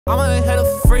I'ma hit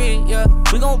a free, yeah.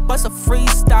 We gon' bust a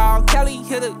freestyle. Kelly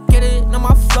hit it, get it. Now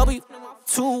my flow be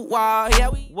too wild, yeah.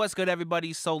 What's good,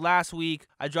 everybody? So last week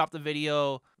I dropped a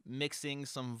video mixing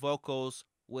some vocals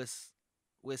with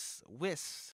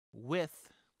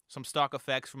some stock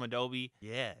effects from Adobe.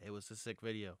 Yeah, it was a sick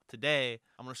video. Today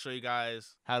I'm gonna show you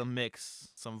guys how to mix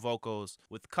some vocals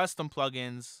with custom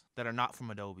plugins that are not from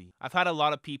Adobe. I've had a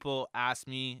lot of people ask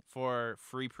me for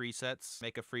free presets,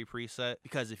 make a free preset,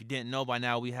 because if you didn't know by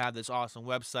now, we have this awesome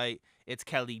website, it's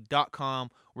kelli.com,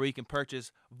 where you can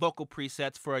purchase vocal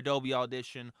presets for Adobe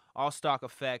Audition, all stock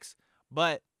effects,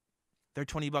 but they're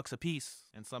 20 bucks a piece,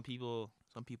 and some people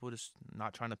just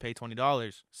not trying to pay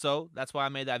 $20. So that's why I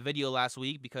made that video last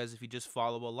week, because if you just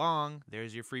follow along,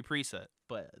 there's your free preset.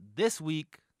 But this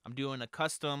week I'm doing a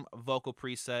custom vocal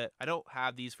preset. I don't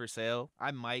have these for sale.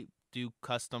 I might do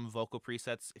custom vocal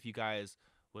presets if you guys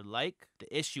would like.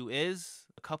 The issue is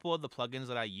a couple of the plugins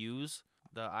that I use,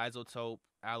 the Isotope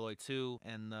Alloy 2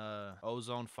 and the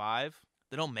Ozone 5,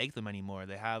 they don't make them anymore.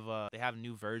 They have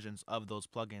new versions of those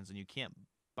plugins, and you can't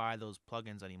buy those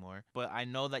plugins anymore. But I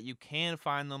know that you can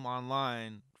find them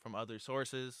online from other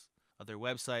sources, other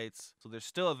websites, so they're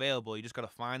still available. You just gotta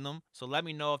find them. So let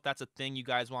me know if that's a thing you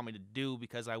guys want me to do,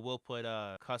 because I will put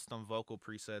custom vocal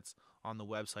presets on the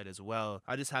website as well.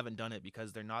 I just haven't done it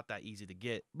because they're not that easy to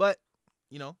get, but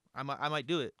you know, I might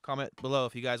do it. Comment below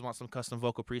if you guys want some custom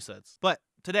vocal presets. But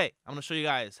today I'm gonna show you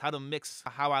guys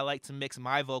how I like to mix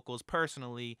my vocals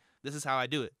personally. This is how I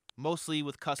do it, mostly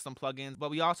with custom plugins, but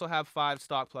we also have 5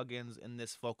 stock plugins in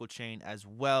this vocal chain as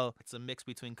well. It's a mix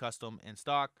between custom and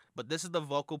stock, but this is the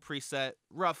vocal preset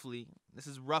roughly. This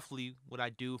is roughly what I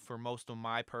do for most of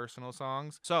my personal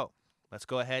songs. So let's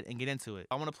go ahead and get into it.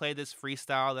 I want to play this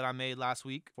freestyle that I made last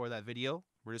week for that video.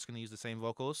 We're just going to use the same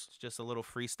vocals. It's just a little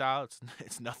freestyle.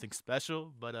 It's nothing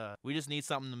special, but we just need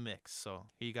something to mix. So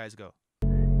here you guys go.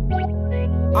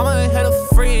 I'ma hit a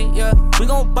free, yeah. We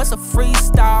gon' bust a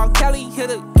freestyle. Kelly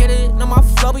hit it, get it. Now my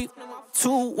flow be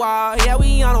too wild, yeah.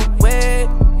 We on a way.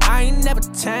 I ain't never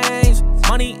changed.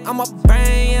 Money on my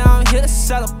brain, yeah. I'm here to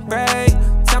celebrate.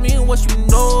 Tell me what you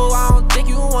know. I don't think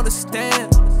you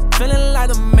understand. Feeling like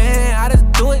a man. I just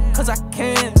do it cause I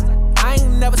can. I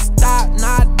ain't never stop.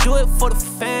 Nah, I do it for the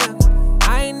fam.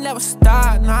 I ain't never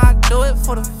stop. Nah, I do it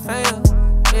for the fam.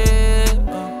 Yeah.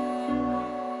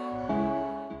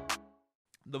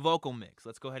 The vocal mix.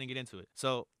 Let's go ahead and get into it.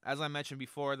 So as I mentioned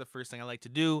before, the first thing I like to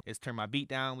do is turn my beat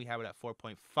down. We have it at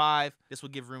 4.5. This will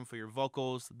give room for your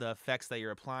vocals, the effects that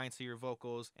you're applying to your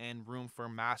vocals, and room for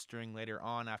mastering later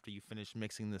on after you finish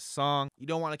mixing this song. You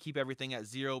don't want to keep everything at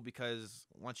 0, because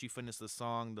once you finish the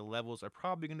song, the levels are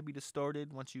probably going to be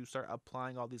distorted once you start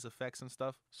applying all these effects and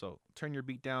stuff. So turn your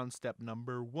beat down, step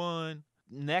number 1.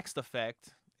 Next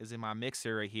effect is in my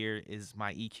mixer right here, is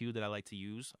my EQ that I like to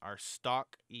use, our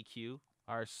stock EQ.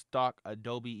 Our stock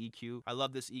Adobe EQ. I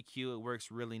love this EQ. It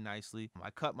works really nicely. I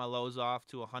cut my lows off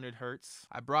to 100 hertz.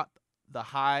 I brought the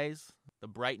highs, the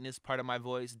brightness part of my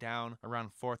voice, down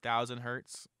around 4,000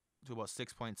 hertz to about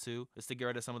 6.2, just to get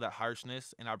rid of some of that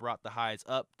harshness. And I brought the highs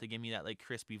up to give me that like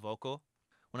crispy vocal.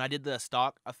 When I did the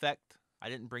stock effect, I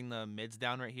didn't bring the mids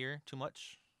down right here too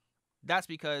much. That's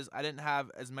because I didn't have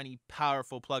as many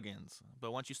powerful plugins.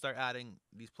 But once you start adding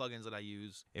these plugins that I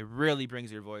use, it really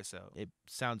brings your voice out. It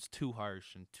sounds too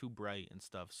harsh and too bright and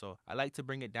stuff. So I like to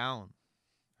bring it down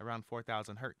around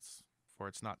 4,000 hertz for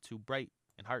it's not too bright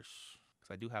and harsh,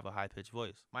 because I do have a high-pitched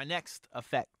voice. My next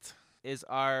effect is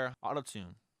our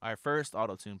Auto-Tune, our first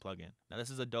Auto-Tune plugin. Now this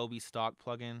is Adobe stock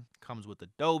plugin. Comes with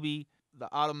Adobe. The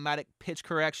automatic pitch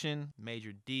correction,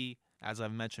 major D. As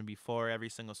I've mentioned before, every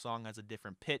single song has a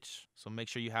different pitch, so make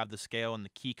sure you have the scale and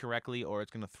the key correctly, or it's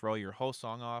going to throw your whole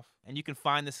song off. And you can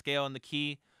find the scale and the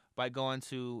key by going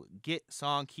to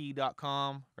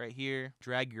getsongkey.com right here.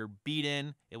 Drag your beat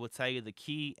in. It will tell you the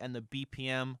key and the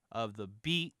BPM of the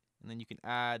beat, and then you can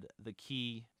add the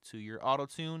key to your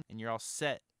auto-tune, and you're all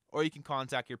set. Or you can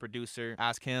contact your producer,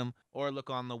 ask him, or look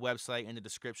on the website in the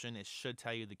description. It should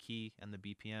tell you the key and the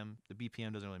BPM. The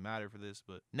BPM doesn't really matter for this,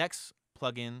 but next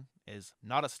plugin is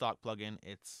not a stock plugin.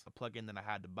 It's a plugin that I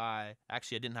had to buy.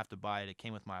 Actually, I didn't have to buy it. It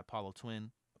came with my Apollo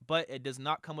Twin, but it does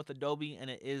not come with Adobe, and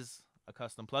it is a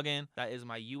custom plugin. That is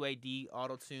my UAD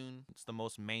Auto-Tune. It's the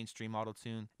most mainstream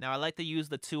Auto-Tune. Now I like to use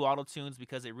the 2 Auto-Tunes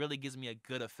because it really gives me a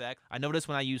good effect. I notice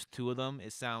when I use 2 of them,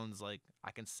 it sounds like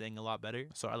I can sing a lot better.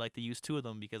 So I like to use 2 of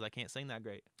them because I can't sing that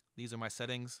great. These are my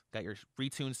settings. Got your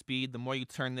retune speed. The more you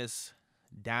turn this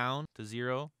down to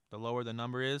 0, the lower the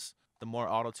number is, the more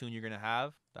Auto-Tune you're gonna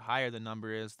have. The higher the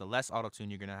number is, the less Auto-Tune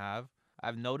you're gonna have.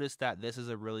 I've noticed that this is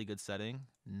a really good setting.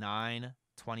 9,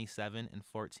 27, and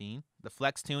 14. The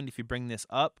flex tune, if you bring this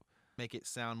up, make it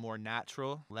sound more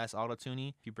natural, less auto-tuney.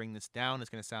 If you bring this down, it's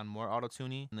going to sound more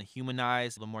auto-tuney. And the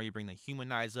humanize, the more you bring the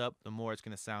humanize up, the more it's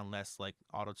going to sound less like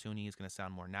auto-tuney. It's going to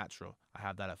sound more natural. I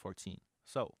have that at 14.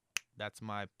 So that's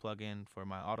my plugin for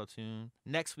my auto-tune.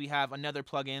 Next, we have another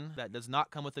plugin that does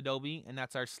not come with Adobe, and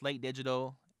that's our Slate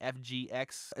Digital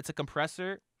FGX. It's a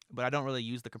compressor, but I don't really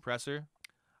use the compressor.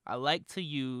 I like to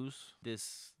use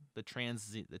this, the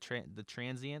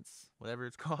transients, whatever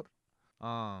it's called.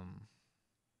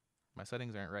 My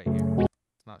settings aren't right here.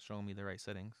 It's not showing me the right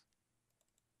settings.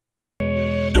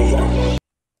 There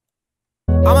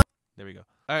we go.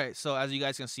 All right, so as you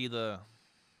guys can see, the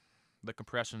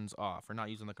compression's off. We're not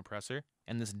using the compressor.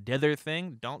 And this dither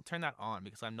thing, don't turn that on,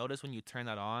 because I've noticed when you turn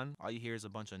that on, all you hear is a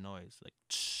bunch of noise, like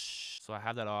so I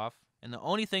have that off. And the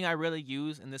only thing I really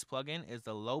use in this plugin is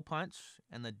the low punch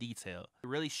and the detail. It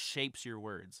really shapes your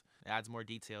words. It adds more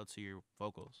detail to your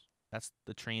vocals. That's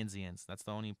the transients. That's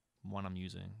the only one I'm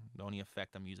using, the only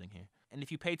effect I'm using here. And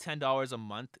if you pay $10 a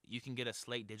month, you can get a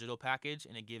Slate Digital package,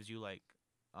 and it gives you like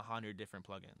 100 different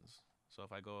plugins. So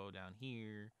if I go down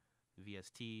here,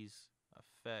 VSTs,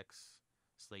 effects,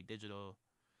 Slate Digital,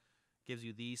 gives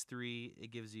you these three.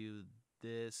 It gives you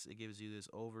this. It gives you this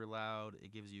overloud.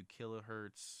 It gives you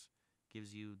kilohertz.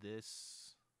 Gives you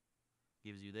this.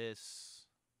 Gives you this.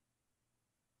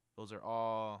 Those are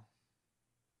all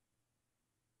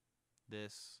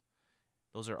this.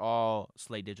 Those are all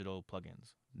Slate Digital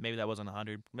plugins. Maybe that wasn't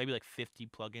 100, maybe like 50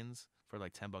 plugins for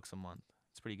like $10 a month.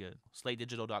 It's pretty good.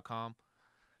 SlateDigital.com.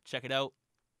 Check it out.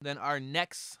 Then our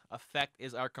next effect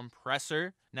is our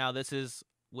compressor. Now this is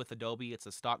with Adobe. It's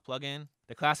a stock plugin.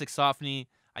 The Classic Softney.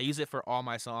 I use it for all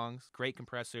my songs. Great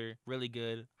compressor. Really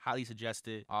good. Highly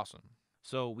suggested. Awesome.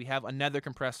 So we have another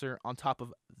compressor. On top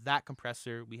of that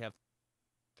compressor, we have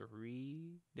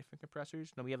 3 different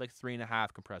compressors. No, we have like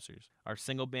 3.5 compressors. Our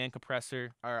single band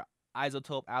compressor, our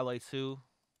Isotope Alloy 2.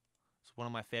 It's one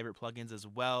of my favorite plugins as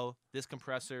well. This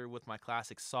compressor with my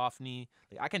Classic Softney.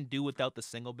 Like, I can do without the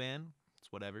single band.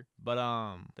 It's whatever. But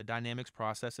the dynamics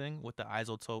processing with the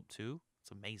Isotope 2, it's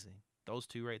amazing. Those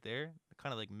two right there, it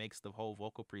kind of like makes the whole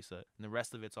vocal preset. And the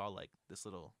rest of it's all like this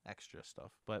little extra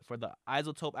stuff. But for the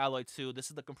Isotope Alloy 2, this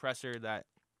is the compressor that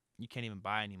you can't even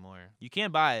buy anymore. You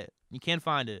can't buy it. You can't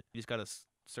find it. You just gotta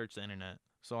search the internet.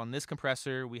 So on this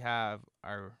compressor, we have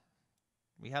our,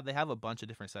 they have a bunch of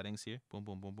different settings here. Boom,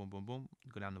 boom, boom, boom, boom, boom.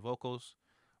 Go down to vocals.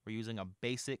 We're using a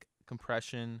basic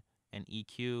compression and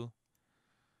EQ.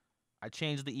 I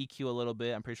changed the EQ a little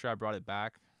bit. I'm pretty sure I brought it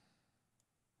back.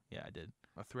 Yeah, I did.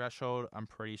 A threshold, I'm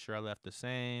pretty sure I left the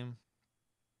same.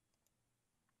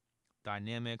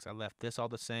 Dynamics, I left this all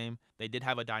the same. They did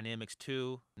have a dynamics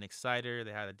too, an exciter,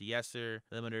 they had a de-esser,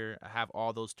 limiter. I have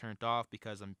all those turned off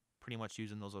because I'm pretty much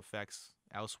using those effects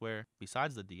elsewhere.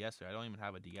 Besides the de-esser, I don't even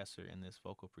have a de-esser in this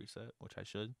vocal preset, which I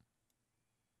should.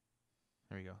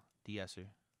 There we go, de-esser.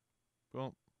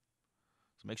 Boom.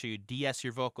 So make sure you de-ess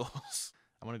your vocals.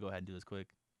 I'm gonna go ahead and do this quick.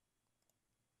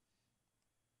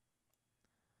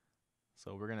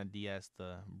 So we're gonna de-ess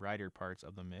the brighter parts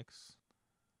of the mix.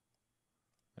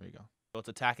 There we go. So it's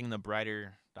attacking the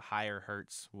brighter, the higher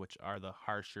hertz, which are the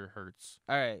harsher hertz.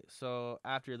 All right, so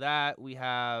after that, we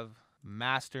have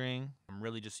mastering. I'm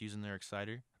really just using their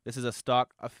exciter. This is a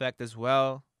stock effect as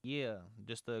well. Yeah,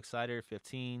 just the exciter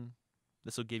 15.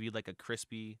 This will give you like a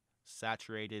crispy,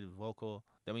 saturated vocal.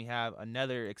 Then we have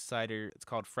another exciter. It's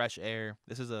called Fresh Air.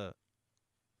 This is a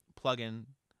plugin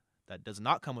that does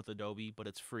not come with Adobe, but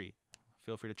it's free.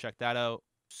 Feel free to check that out.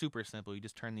 Super simple. You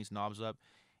just turn these knobs up,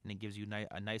 and it gives you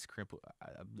a nice crispy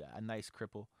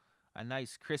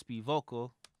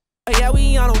vocal. Yeah,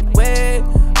 we on the way.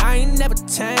 I ain't never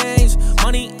changed.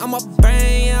 Money on my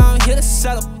brain. I'm here to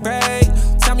celebrate.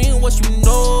 Tell me what you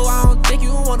know. I don't think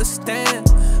you understand.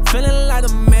 Feeling like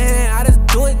a man. I just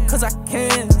do it cause I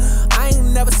can. I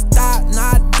ain't never stop.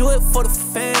 Nah, I do it for the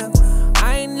fam.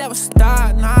 I ain't never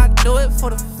stop. Nah, I do it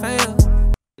for the fam.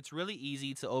 It's really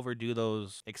easy to overdo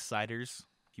those exciters.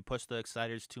 If you push the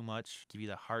exciters too much, give you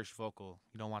the harsh vocal.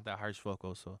 You don't want that harsh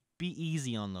vocal, so be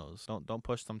easy on those. Don't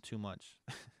push them too much.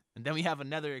 And then we have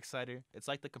another exciter. It's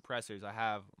like the compressors. I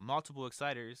have multiple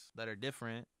exciters that are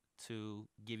different to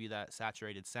give you that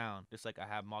saturated sound. Just like I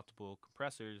have multiple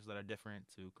compressors that are different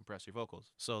to compress your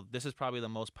vocals. So this is probably the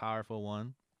most powerful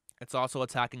one. It's also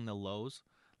attacking the lows.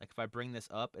 Like if I bring this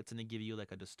up, it's gonna give you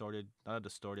like a distorted, not a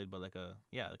distorted, but like a,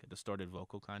 yeah, like a distorted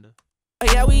vocal kind of.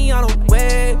 Yeah, we on the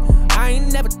way. I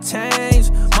ain't never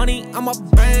changed. Money on my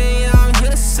brain. I'm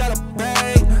here to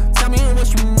celebrate. Tell me what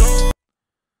you know.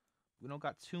 We don't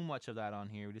got too much of that on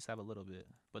here. We just have a little bit.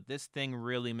 But this thing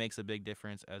really makes a big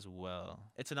difference as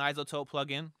well. It's an Isotope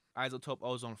plugin. Isotope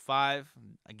Ozone 5.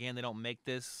 Again, they don't make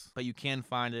this, but you can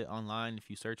find it online if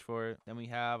you search for it. Then we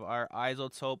have our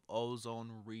Isotope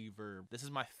Ozone Reverb. This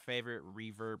is my favorite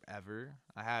reverb ever.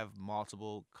 I have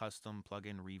multiple custom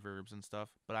plugin reverbs and stuff,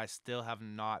 but I still have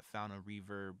not found a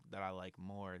reverb that I like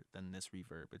more than this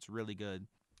reverb. It's really good.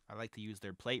 I like to use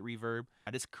their plate reverb.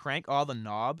 I just crank all the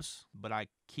knobs, but I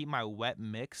keep my wet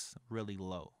mix really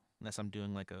low, unless I'm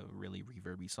doing like a really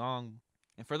reverby song.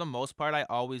 And for the most part, I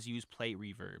always use plate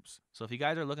reverbs. So if you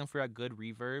guys are looking for a good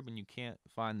reverb and you can't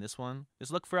find this one,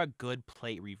 just look for a good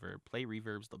plate reverb. Plate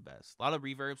reverb's the best. A lot of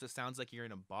reverbs, it sounds like you're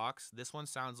in a box. This one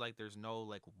sounds like there's no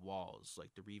like walls. Like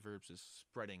the reverb's just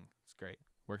spreading. It's great.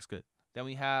 Works good. Then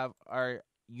we have our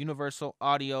universal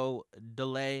audio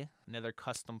delay, another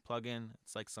custom plugin.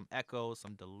 It's like some echo,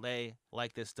 some delay. I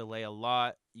like this delay a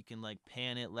lot. You can like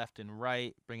pan it left and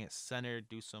right, bring it centered,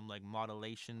 do some like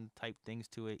modulation type things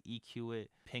to it, EQ it,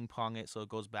 ping pong it so it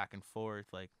goes back and forth.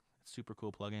 Like, super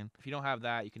cool plugin. If you don't have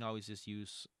that, you can always just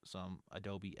use some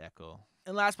Adobe Echo.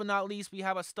 And last but not least, we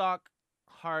have a stock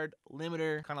hard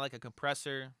limiter, kind of like a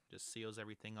compressor. Just seals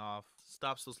everything off,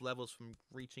 stops those levels from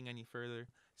reaching any further,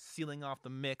 sealing off the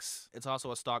mix. It's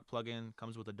also a stock plugin,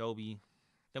 comes with Adobe.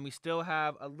 Then we still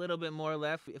have a little bit more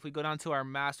left. If we go down to our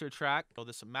master track, so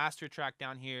this master track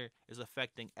down here is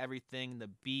affecting everything, the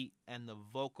beat and the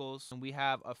vocals. And we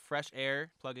have a fresh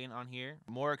air plugin on here,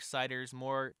 more exciters,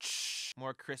 more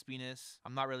crispiness.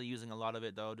 I'm not really using a lot of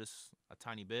it though, just a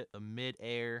tiny bit. The mid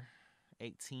air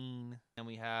 18, and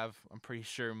we have, I'm pretty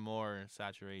sure, more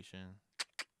saturation.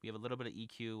 We have a little bit of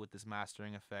EQ with this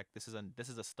mastering effect. This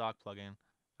is a stock plugin.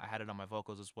 I had it on my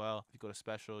vocals as well. If you go to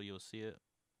special, you'll see it.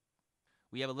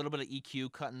 We have a little bit of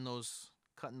EQ, cutting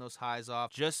those highs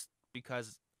off, just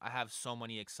because I have so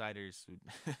many exciters.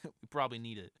 We probably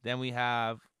need it. Then we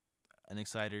have an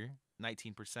exciter,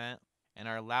 19%. And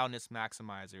our loudness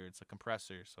maximizer, it's a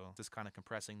compressor, so just kind of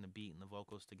compressing the beat and the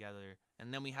vocals together.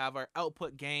 And then we have our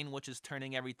output gain, which is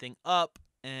turning everything up,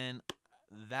 and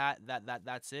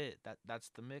that's it.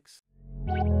 That's the mix.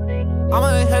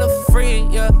 I'ma hit a free,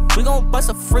 yeah. We gon' bust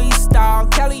a freestyle.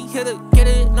 Kelly hit it, get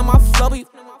it. No, my flow be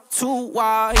too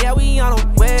wild. Yeah, we on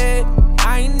a way.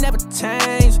 I ain't never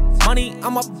changed. Money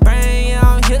on my brain, yeah,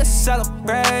 I'm here to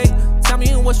celebrate. Tell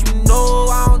me what you know,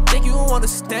 I don't think you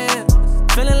understand.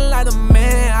 Feeling like a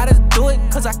man, I just do it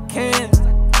cause I can.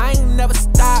 I ain't never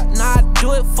stop, nah, I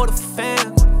do it for the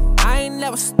fam. I ain't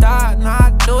never stop, nah,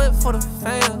 I do it for the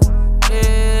fam.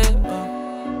 Yeah.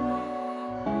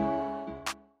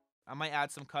 I might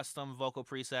add some custom vocal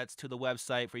presets to the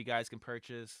website for you guys can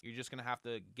purchase. You're just gonna have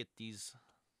to get these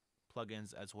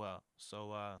plugins as well.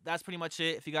 So that's pretty much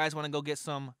it. If you guys want to go get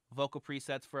some vocal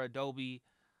presets for Adobe,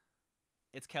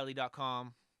 it's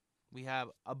kelli.com. We have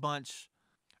a bunch.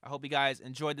 I hope you guys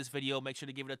enjoyed this video. Make sure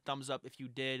to give it a thumbs up if you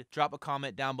did. Drop a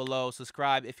comment down below.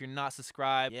 Subscribe if you're not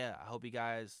subscribed. Yeah, I hope you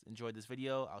guys enjoyed this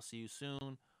video. I'll see you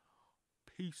soon.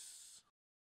 Peace.